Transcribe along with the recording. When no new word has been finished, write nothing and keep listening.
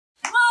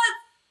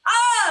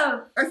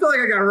I feel like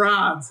I got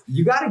robbed.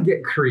 You gotta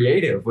get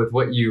creative with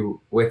what you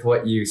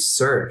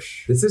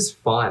search. This is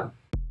fun.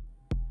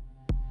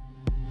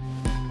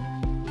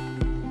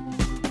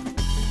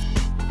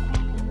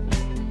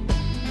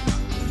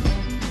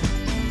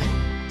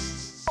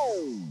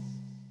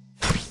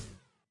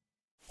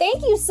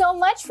 Thank you so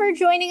much for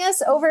joining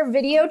us over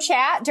video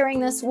chat during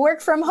this work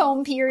from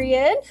home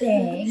period.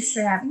 Thanks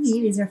for having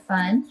me. These are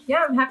fun.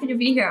 Yeah, I'm happy to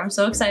be here. I'm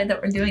so excited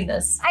that we're doing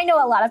this. I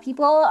know a lot of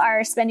people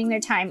are spending their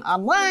time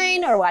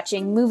online or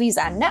watching movies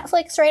on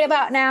Netflix right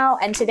about now,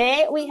 and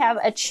today we have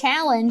a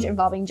challenge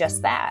involving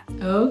just that.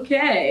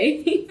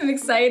 Okay, I'm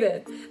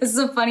excited. This is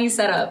a funny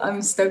setup.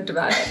 I'm stoked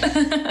about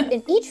it.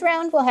 In each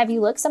round, we'll have you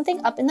look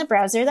something up in the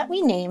browser that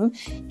we name,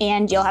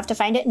 and you'll have to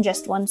find it in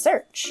just one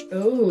search.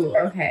 Ooh,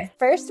 okay.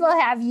 First, we'll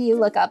have you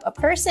look up a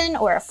person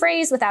or a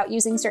phrase without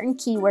using certain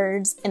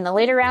keywords. In the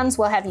later rounds,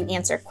 we'll have you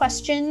answer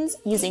questions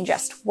using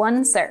just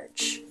one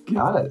search.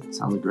 Got it.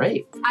 Sounds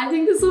great. I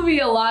think this will be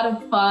a lot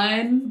of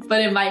fun,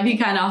 but it might be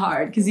kind of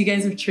hard because you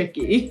guys are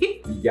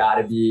tricky. You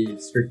gotta be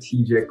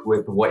strategic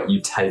with what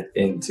you type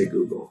into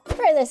Google.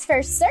 For this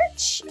first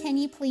search, can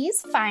you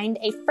please find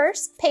a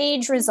first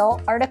page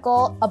result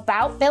article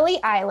about Billie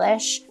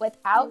Eilish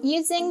without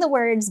using the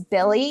words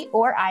Billie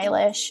or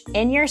Eilish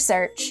in your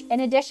search?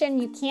 In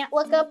addition, you can't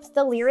look up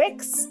the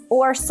lyrics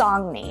or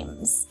song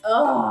names.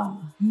 Oh,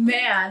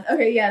 man.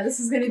 Okay, yeah, this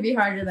is going to be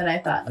harder than I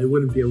thought. I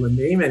wouldn't be able to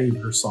name any of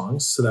her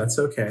songs, so that's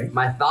okay.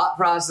 My thought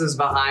process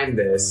behind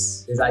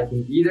this is I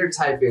can either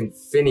type in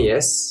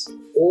Phineas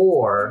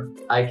or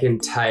I can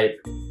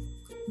type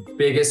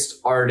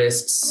biggest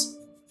artists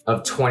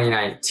of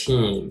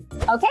 2019.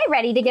 Okay,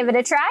 ready to give it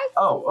a try?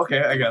 Oh, okay,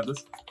 I got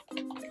this.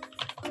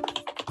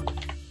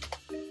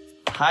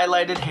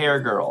 Highlighted hair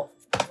girl.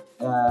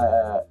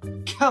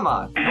 Come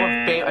on.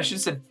 I should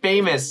have said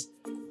famous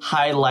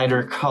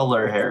highlighter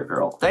color hair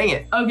girl. Dang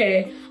it.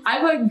 Okay, I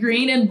put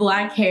green and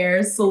black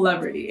hair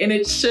celebrity, and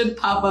it should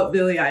pop up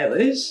Billie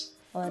Eilish.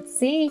 Let's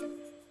see.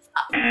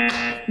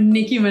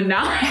 Nicki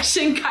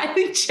Minaj and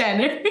Kylie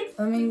Jenner.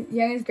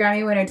 Youngest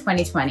Grammy winner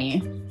 2020.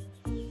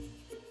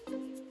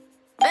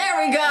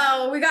 There we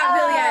go. We got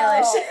Billie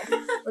Eilish.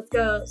 Let's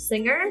go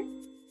singer,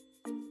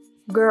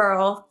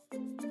 girl,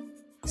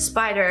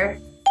 spider.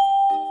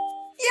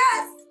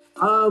 Yes!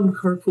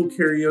 Carpool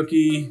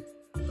Karaoke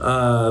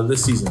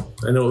this season.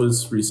 I know it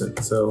was recent,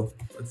 so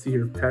let's see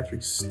here.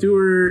 Patrick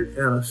Stewart,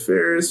 Anna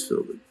Faris,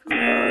 Phil.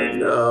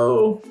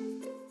 No.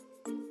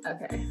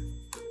 Okay.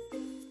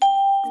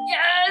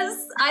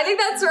 Yes! I think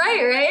that's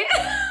right?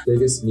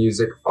 Biggest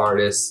music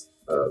artist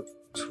of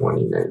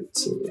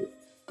 2019.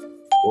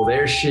 Well,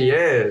 there she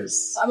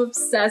is. I'm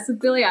obsessed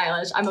with Billie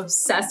Eilish. I'm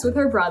obsessed with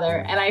her brother,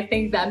 and I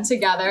think them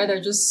together, they're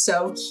just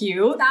so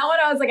cute. That one,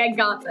 I was like, I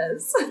got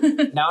this.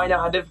 Now I know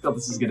how difficult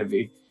this is gonna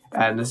be.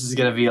 And this is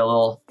gonna be a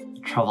little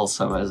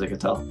troublesome, as I can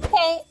tell.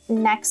 Okay,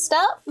 next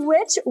up,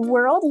 which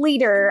world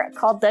leader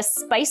called the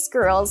Spice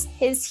Girls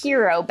his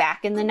hero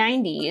back in the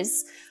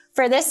 90s?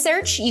 For this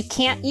search, you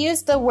can't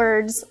use the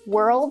words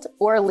world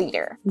or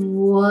leader.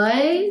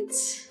 What?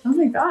 Oh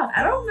my God,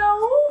 I don't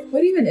know.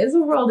 What even is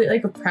a world leader?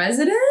 Like a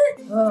president?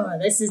 Oh,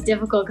 this is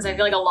difficult because I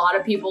feel like a lot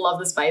of people love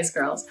the Spice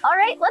Girls. All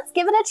right, let's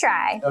give it a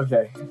try.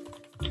 Okay.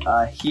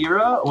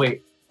 Hero,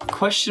 wait,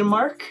 question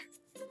mark?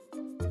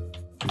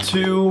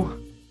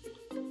 To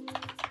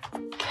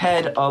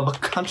head of a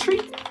country?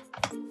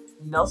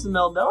 Nelson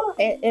Mandela?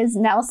 It is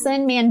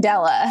Nelson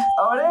Mandela.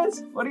 Oh, it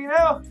is? What do you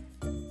know?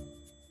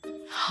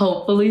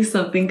 Hopefully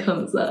something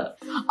comes up.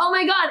 Oh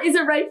my God, is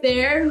it right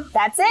there?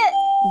 That's it.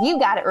 You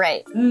got it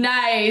right.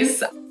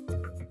 Nice.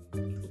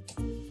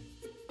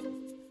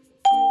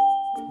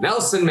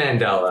 Nelson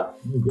Mandela.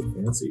 Let me get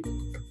fancy.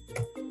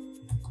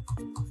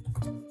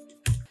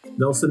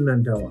 Nelson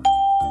Mandela.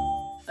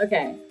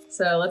 Okay,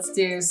 so let's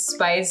do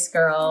Spice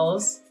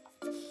Girls,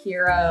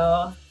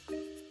 hero,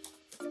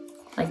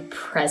 like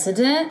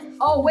president?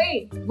 Oh,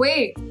 wait,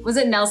 was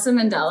it Nelson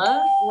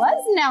Mandela?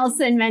 Was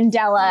Nelson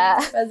Mandela.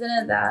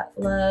 President that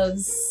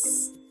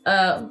loves,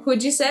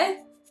 who'd you say?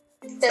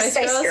 The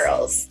Spice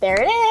Girls. There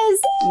it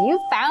is. You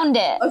found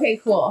it. Okay,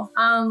 cool.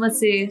 Let's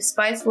see.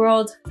 Spice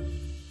World,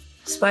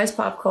 Spice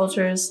Pop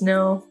Cultures,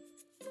 no.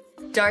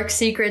 Dark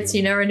Secrets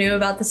you never knew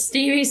about the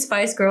Stevie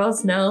Spice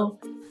Girls, no.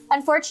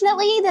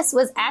 Unfortunately, this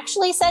was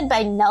actually said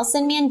by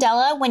Nelson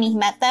Mandela when he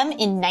met them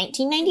in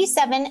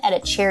 1997 at a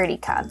charity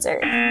concert.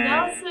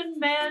 Nelson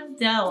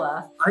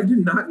Mandela. I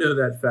did not know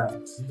that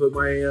fact, but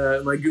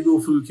my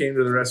Google foo came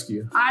to the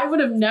rescue. I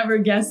would have never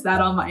guessed that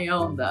on my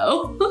own,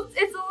 though.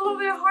 It's a little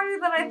bit harder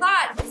than I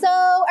thought. So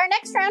our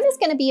next round is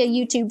going to be a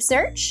YouTube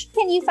search.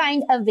 Can you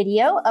find a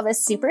video of a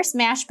Super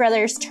Smash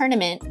Bros.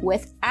 Tournament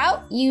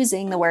without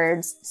using the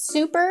words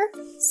Super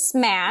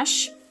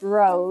Smash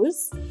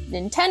Bros,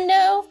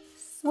 Nintendo,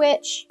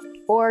 Switch,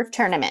 or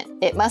tournament?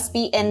 It must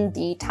be in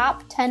the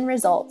top 10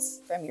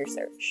 results from your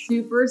search.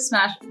 Super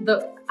Smash,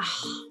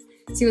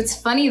 See, what's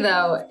funny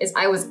though, is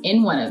I was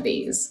in one of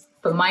these,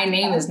 but my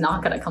name is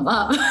not gonna come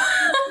up.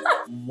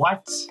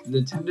 What?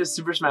 Nintendo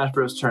Super Smash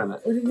Bros.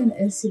 Tournament. What even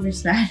is Super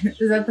Smash?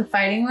 Is that the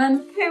fighting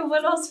one? Okay,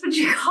 what else would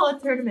you call a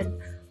tournament?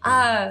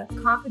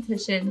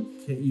 Competition.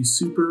 Can't use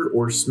Super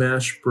or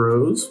Smash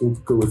Bros. We'll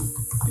go with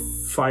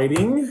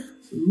fighting.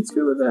 So let's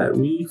go with that.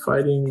 We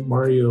fighting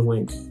Mario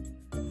Link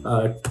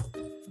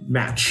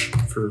match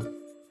for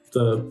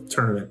the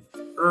tournament.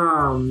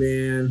 Oh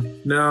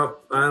man, no,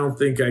 I don't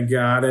think I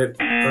got it.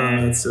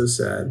 Oh, that's so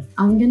sad.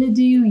 I'm gonna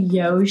do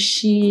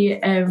Yoshi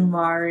and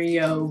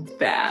Mario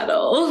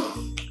battle.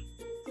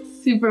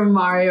 Super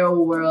Mario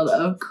World,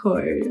 of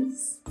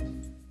course.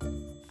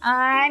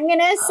 I'm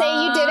gonna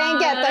say you didn't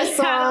get this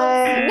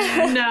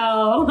one.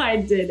 No, I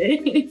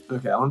didn't.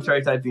 Okay, I want to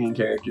try typing in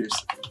characters.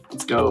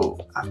 Let's go.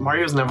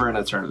 Mario's never in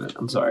a tournament.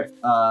 I'm sorry.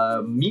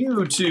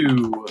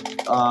 Mewtwo.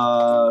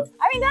 I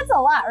mean, that's a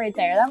lot right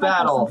there. That might be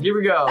Battle. something. Here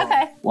we go.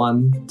 Okay.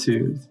 1,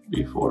 2,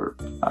 3, 4,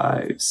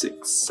 5,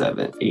 6,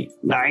 7, 8,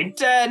 9,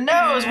 10.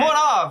 No, it's one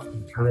off.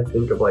 I'm trying to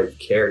think of like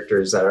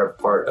characters that are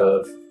part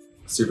of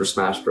Super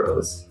Smash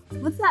Bros.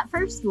 What's that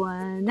first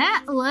one?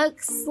 That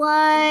looks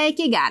like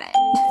you got it.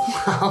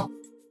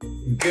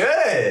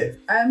 Good.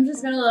 I'm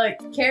just gonna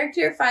look.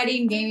 Character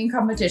fighting gaming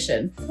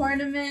competition.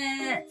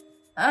 Tournament.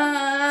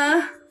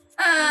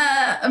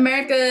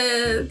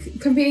 America,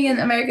 competing in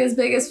America's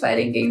biggest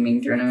fighting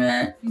gaming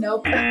tournament.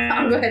 Nope.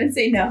 I'll go ahead and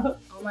say no.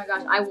 Oh my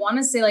gosh, I want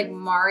to say like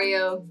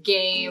Mario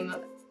Game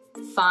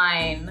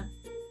Fine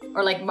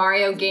or like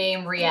Mario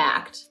Game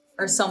React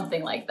or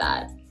something like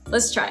that.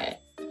 Let's try it.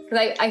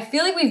 Because I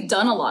feel like we've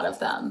done a lot of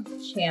them.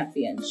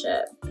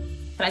 Championship.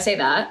 Can I say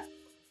that?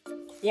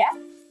 Yeah.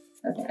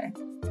 Okay.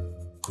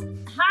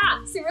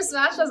 Ha! Super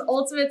Smash Bros.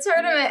 Ultimate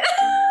Tournament.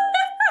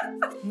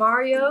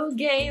 Mario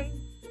game.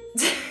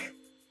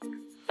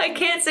 I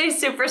can't say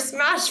Super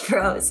Smash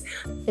Bros.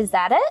 Is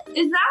that it?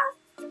 Is that?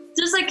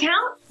 Does that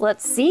count?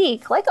 Let's see.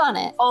 Click on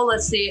it. Oh,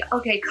 let's see.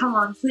 Okay, come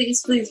on.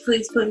 Please, please,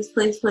 please, please,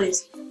 please,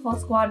 please. Whole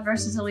squad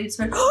versus Elite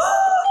Smash.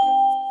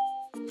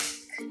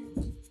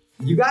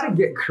 You gotta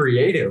get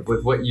creative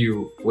with what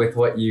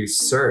you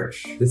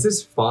search. This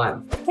is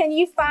fun. Can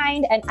you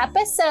find an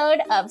episode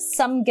of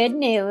Some Good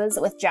News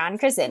with John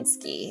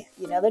Krasinski?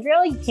 You know the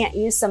drill. You can't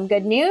use Some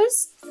Good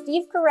News.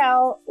 Steve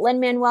Carell,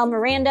 Lin-Manuel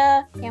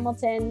Miranda,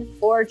 Hamilton,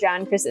 or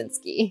John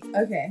Krasinski.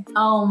 Okay.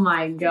 Oh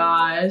my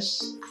gosh.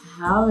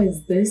 How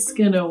is this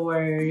gonna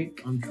work?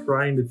 I'm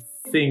trying to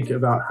think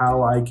about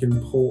how I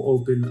can pull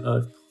open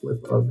a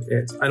clip of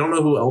it. I don't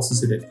know who else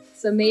is in it.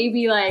 So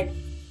maybe like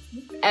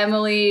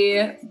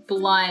Emily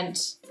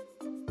Blunt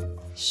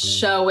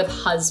show with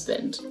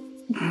husband.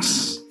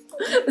 This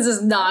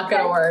is not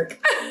gonna work.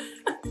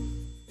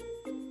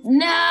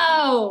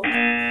 No!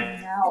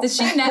 Was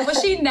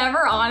she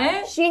never on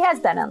it? She has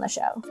been on the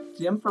show.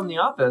 Jim from The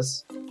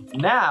Office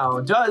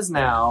does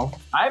now.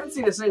 I haven't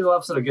seen a single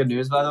episode of Good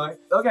News, by the way.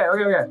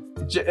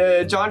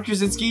 Okay. John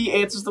Krasinski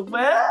answers the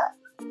what?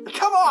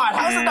 Come on,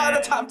 how's it not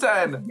in the top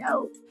 10?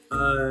 No.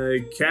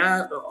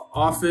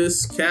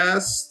 Office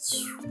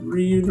cast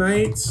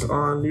reunite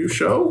on new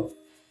show.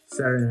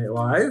 Saturday Night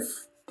Live.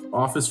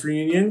 Office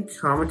reunion.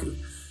 Comic.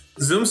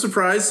 Zoom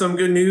surprise. Some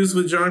Good News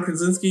with John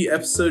Krasinski.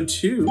 Episode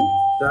 2.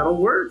 That'll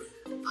work.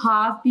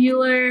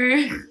 Popular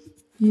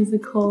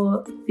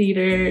musical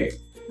theater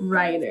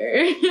writer.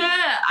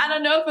 I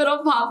don't know if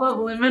it'll pop up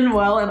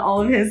Lin-Manuel and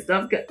all of his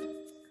stuff.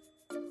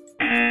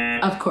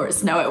 Of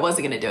course, no, it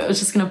wasn't gonna do it. It was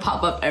just gonna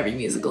pop up every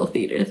musical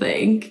theater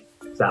thing.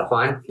 Is that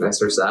fine? Can I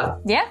search that?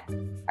 Yeah.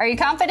 Are you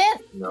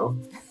confident? No.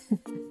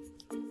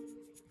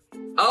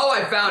 Oh,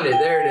 I found it.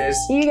 There it is.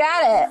 You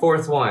got it.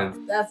 Fourth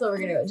one. That's what we're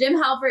gonna go. Jim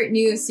Halpert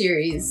new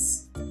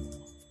series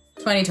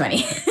 2020.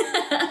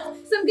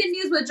 Some Good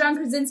News with John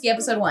Krasinski,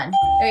 episode 1.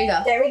 There you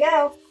go. There we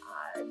go.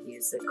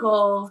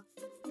 Musical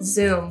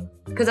Zoom.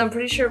 Because I'm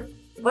pretty sure,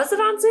 was it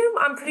on Zoom?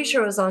 I'm pretty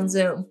sure it was on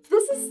Zoom.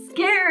 This is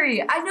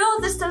scary. I know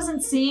this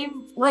doesn't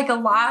seem like a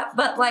lot,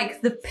 but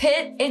like the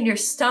pit in your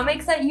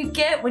stomach that you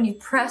get when you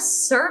press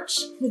search,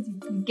 because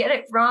if you get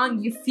it wrong,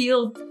 you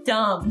feel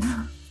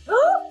dumb.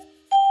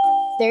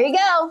 There you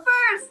go.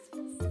 First,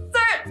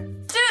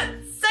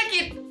 third,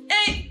 second,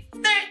 eight,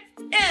 there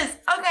is.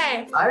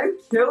 Okay. I'm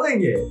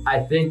killing it. I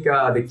think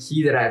the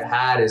key that I've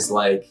had is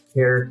like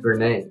character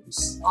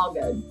names. All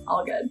good.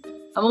 All good.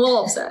 I'm a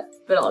little upset,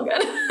 but all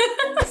good.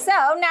 So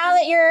now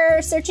that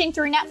you're searching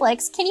through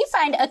Netflix, can you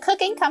find a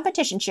cooking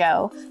competition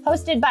show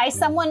hosted by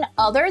someone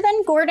other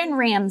than Gordon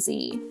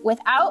Ramsay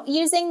without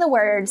using the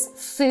words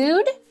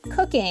food,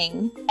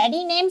 cooking,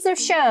 any names of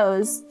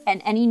shows,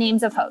 and any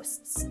names of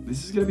hosts?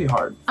 This is gonna be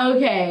hard.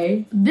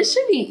 Okay, this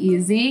should be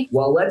easy.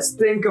 Well, let's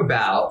think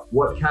about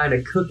what kind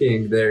of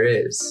cooking there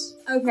is.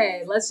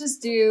 Okay, let's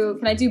just do,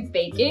 can I do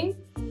baking?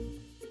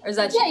 Or is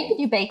that Yeah, cheating? you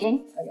could do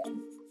baking. Okay.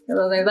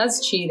 Because if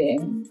that's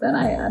cheating, then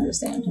I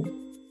understand.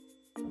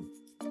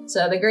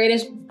 So the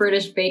Greatest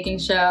British Baking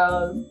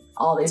Show,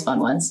 all these fun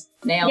ones.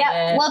 Nailed Yep,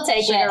 it. we'll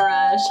take Sugar it.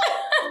 Rush.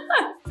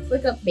 Let's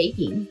look up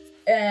baking.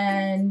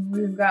 And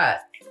we've got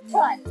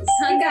Tons. tons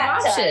You of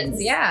got options.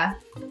 tons. Yeah.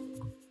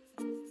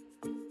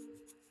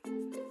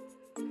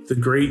 The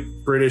Great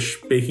British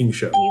Baking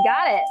Show. You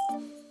got it.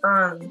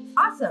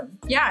 Awesome.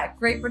 Yeah,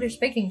 Great British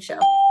Baking Show.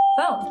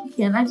 Oh,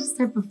 Can I just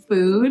type of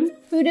food?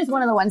 Food is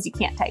one of the ones you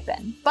can't type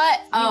in. But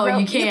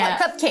You can't. You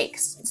put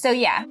cupcakes. So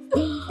yeah,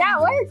 that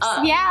works.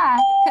 Yeah,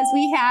 because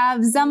we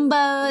have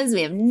Zumbos,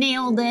 we have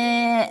Nailed It.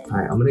 All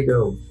right, I'm gonna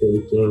go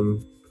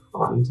baking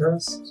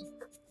contest.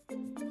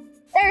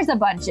 There's a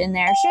bunch in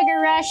there. Sugar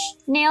Rush,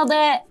 Nailed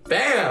It.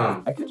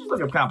 Bam! I could just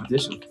look up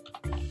competition.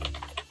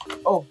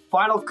 Oh,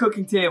 final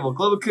cooking table,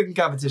 global cooking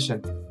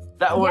competition.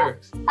 That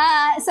works.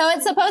 So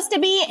it's supposed to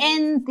be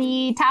in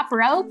the top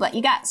row, but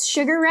you got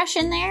Sugar Rush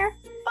in there.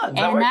 Oh,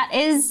 does And work? that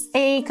is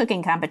a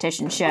cooking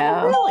competition show.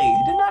 Oh, really?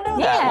 I did not know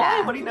that. Yeah. Well,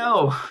 anybody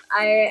know?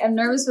 I am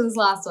nervous for this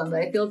last one,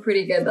 but I feel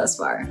pretty good thus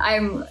far.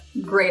 I'm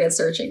great at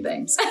searching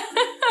things.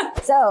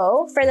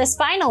 So for this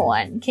final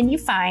one, can you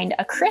find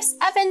a Chris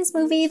Evans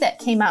movie that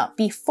came out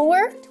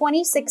before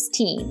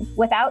 2016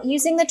 without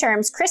using the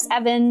terms Chris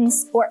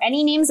Evans or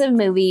any names of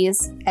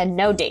movies and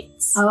no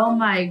dates? Oh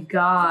my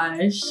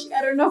gosh.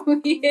 I don't know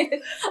who he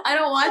is. I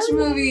don't watch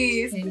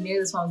movies. I knew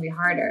this one would be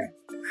harder.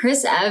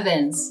 Chris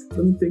Evans.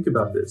 Let me think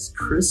about this.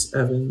 Chris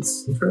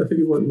Evans. I'm trying to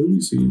think of what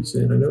movies he was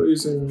in. I know he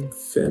was in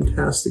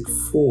Fantastic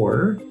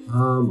Four.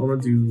 I'm gonna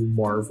do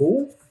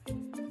Marvel.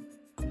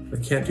 I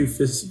can't do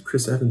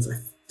Chris Evans.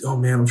 Oh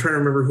man, I'm trying to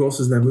remember who else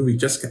is in that movie.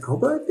 Jessica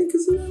Alba, I think,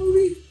 is in that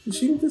movie. Is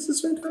she in This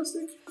Is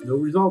Fantastic? No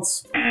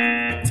results.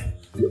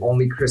 The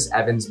only Chris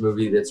Evans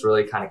movie that's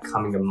really kind of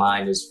coming to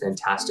mind is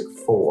Fantastic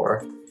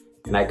Four.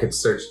 And I could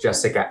search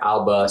Jessica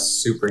Alba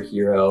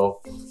superhero.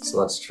 So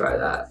let's try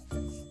that.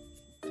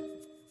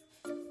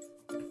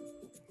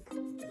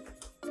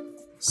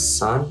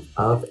 Son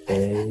of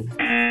a...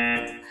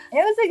 It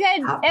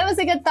was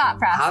a good thought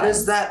process. How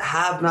does that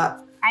have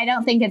not... I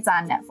don't think it's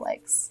on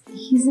Netflix.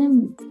 He's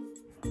in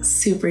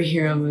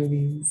superhero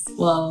movies.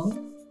 Well,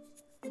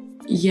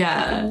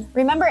 yeah.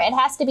 Remember, it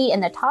has to be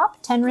in the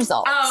top 10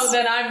 results. Oh,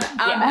 then I'm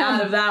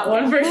out of that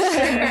one for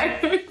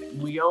sure.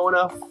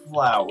 Leona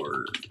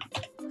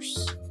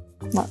Flowers.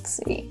 Let's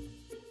see.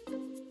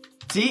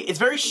 See, it's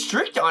very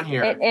strict on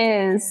here. It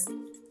is.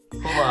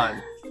 Hold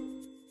on.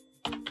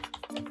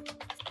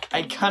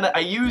 I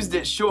used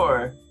it,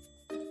 sure,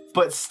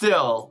 but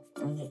still,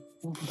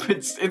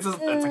 it's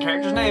a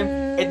character's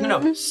name.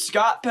 No,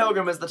 Scott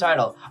Pilgrim is the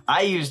title.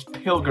 I used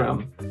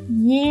Pilgrim.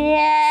 Yeah,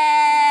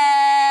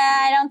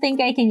 I don't think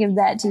I can give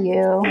that to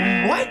you.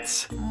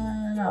 What?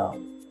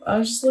 No.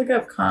 I'll just look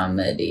up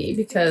comedy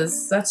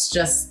because that's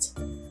just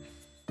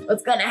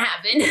what's gonna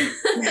happen.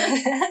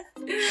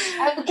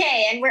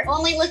 Okay, and we're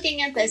only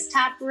looking at this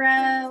top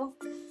row.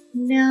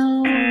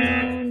 No.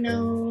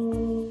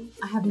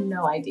 I have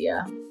no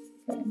idea.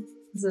 Okay.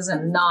 This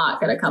isn't not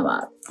gonna come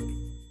up.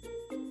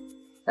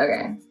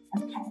 Okay.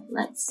 Okay,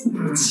 let's see.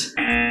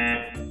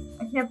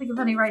 I can't think of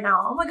any right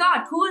now. Oh my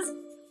god, who is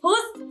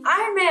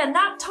Iron Man?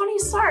 Not Tony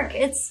Stark.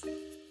 It's...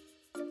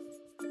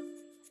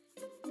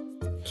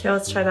 Okay,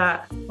 let's try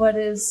that. What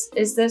is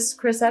this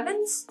Chris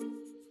Evans?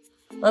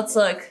 Let's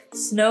look.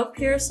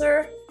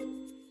 Snowpiercer.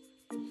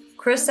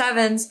 Chris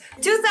Evans.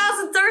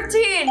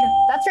 2013!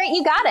 That's right,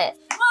 you got it.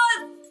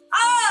 What?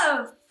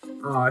 Oh!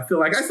 Oh, I feel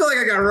like I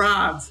got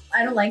robbed.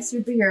 I don't like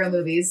superhero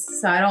movies,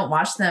 so I don't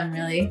watch them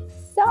really.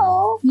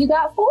 So, you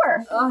got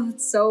 4. Oh,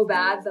 it's so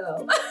bad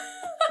though.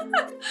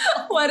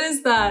 What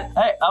is that?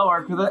 Hey, I'll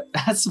work with it.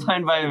 That's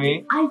fine by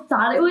me. I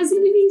thought it was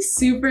gonna be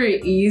super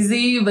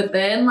easy, but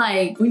then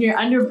like when you're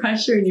under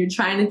pressure and you're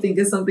trying to think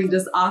of something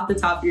just off the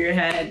top of your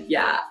head,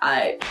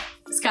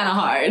 it's kind of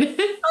hard. I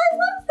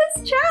love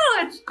this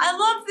challenge. I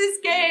love this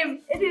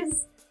game. It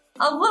is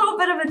a little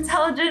bit of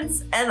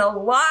intelligence and a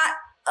lot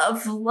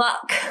of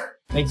luck.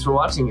 Thanks for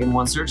watching In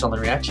One Search on the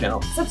React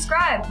channel.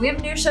 Subscribe. We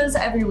have new shows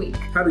every week.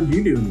 How did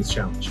you do in this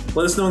challenge?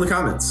 Let us know in the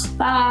comments.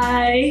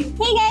 Bye.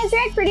 Hey guys,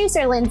 React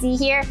producer Lindsey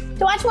here.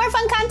 To watch more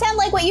fun content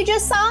like what you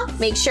just saw,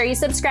 make sure you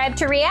subscribe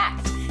to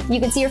React. You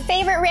can see your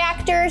favorite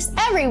reactors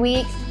every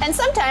week, and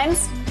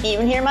sometimes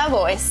even hear my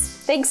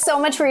voice. Thanks so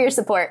much for your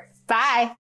support. Bye.